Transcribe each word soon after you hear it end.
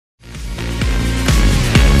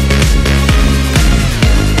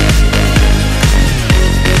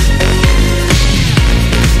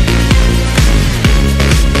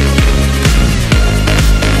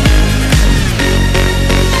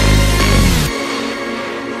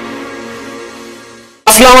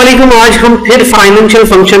अस्सलाम वालेकुम। आज हम फिर फाइनेंशियल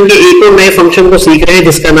फंक्शन के एक और नए फंक्शन को सीख रहे हैं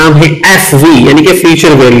जिसका नाम है एफवी यानी कि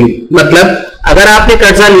फ्यूचर वैल्यू। मतलब अगर आपने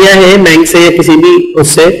कर्जा लिया है बैंक से या किसी भी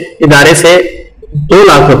उससे इदारे से 2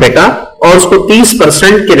 लाख रुपए का और उसको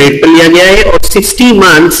 30% के रेट पर लिया गया है और 60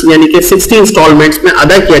 मंथ्स यानी कि 60 इंस्टॉलमेंट्स में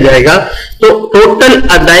अदा किया जाएगा, तो टोटल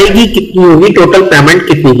अदायगी कितनी होगी, टोटल पेमेंट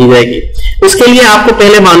कितनी की जाएगी। उसके लिए आपको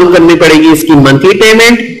पहले मालूम करनी पड़ेगी इसकी मंथली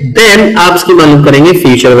पेमेंट, देन आप इसकी मालूम करेंगे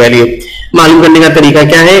फ्यूचर वैल्यू। मालूम करने का तरीका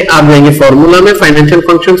क्या है, आप जाएंगे फॉर्मूला में, फाइनेंशियल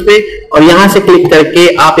फंक्शंस में, और यहां से क्लिक करके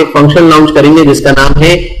आप एक फंक्शन लॉन्च करेंगे जिसका नाम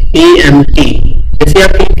है पीएमटी। जैसे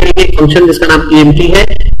आप क्लिक करेंगे फंक्शन जिसका नाम पीएमटी है,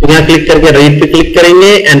 तो यहां क्लिक करके रेट पे क्लिक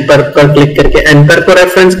करेंगे, एनपर पर क्लिक करके एनपर को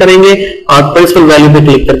रेफरेंस करेंगे और प्रिंसिपल वैल्यू पे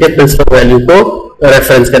क्लिक करके प्रिंसिपल वैल्यू को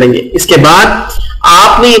रेफरेंस करेंगे। इसके बाद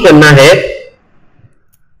आपने ये करना है,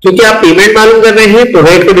 क्योंकि आप पेमेंट मालूम कर रहे हैं तो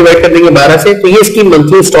रेट को डिवाइड कर देंगे 12 से, तो ये इसकी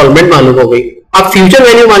मंथली इंस्टॉलमेंट मालूम हो गई। अब फ्यूचर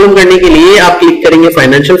वैल्यू मालूम करने के लिए आप क्लिक करेंगे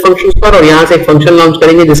फाइनेंशियल फंक्शंस पर और यहां से एक फंक्शन लॉन्च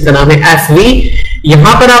करेंगे जिसका नाम है एफवी।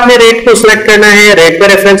 यहां पर आपने रेट को सिलेक्ट करना है, रेट पर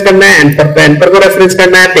रेफरेंस करना है, एनपर को रेफरेंस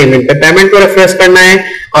करना है, पेमेंट पे पेमेंट को रेफरेंस करना है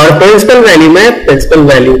और प्रिंसिपल वैल्यू में प्रिंसिपल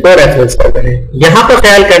वैल्यू को रेफरेंस करना है। यहां पर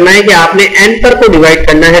ख्याल करना है कि आपने एनपर को डिवाइड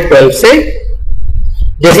करना है 12 से।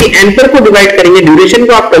 जैसे एनपर को डिवाइड करेंगे, ड्यूरेशन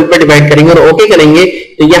को आप 12 पर डिवाइड करेंगे और ओके करेंगे,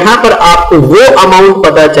 तो यहां पर आपको वो अमाउंट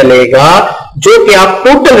पता चलेगा जो कि आप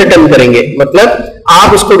टोटल रिटर्न करेंगे। मतलब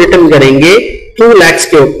आप उसको रिटर्न करेंगे 2 लाख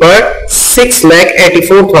के ऊपर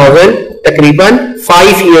 6,84,000 तकरीबन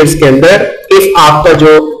 5 इयर्स के अंदर, इफ आपका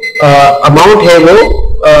जो अमाउंट है वो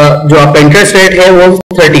जो आपका इंटरेस्ट रेट है वो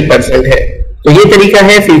 30% है। तो ये तरीका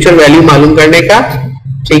है फ्यूचर वैल्यू मालूम करने का।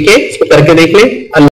 ठीक है, इसको करके देख लें।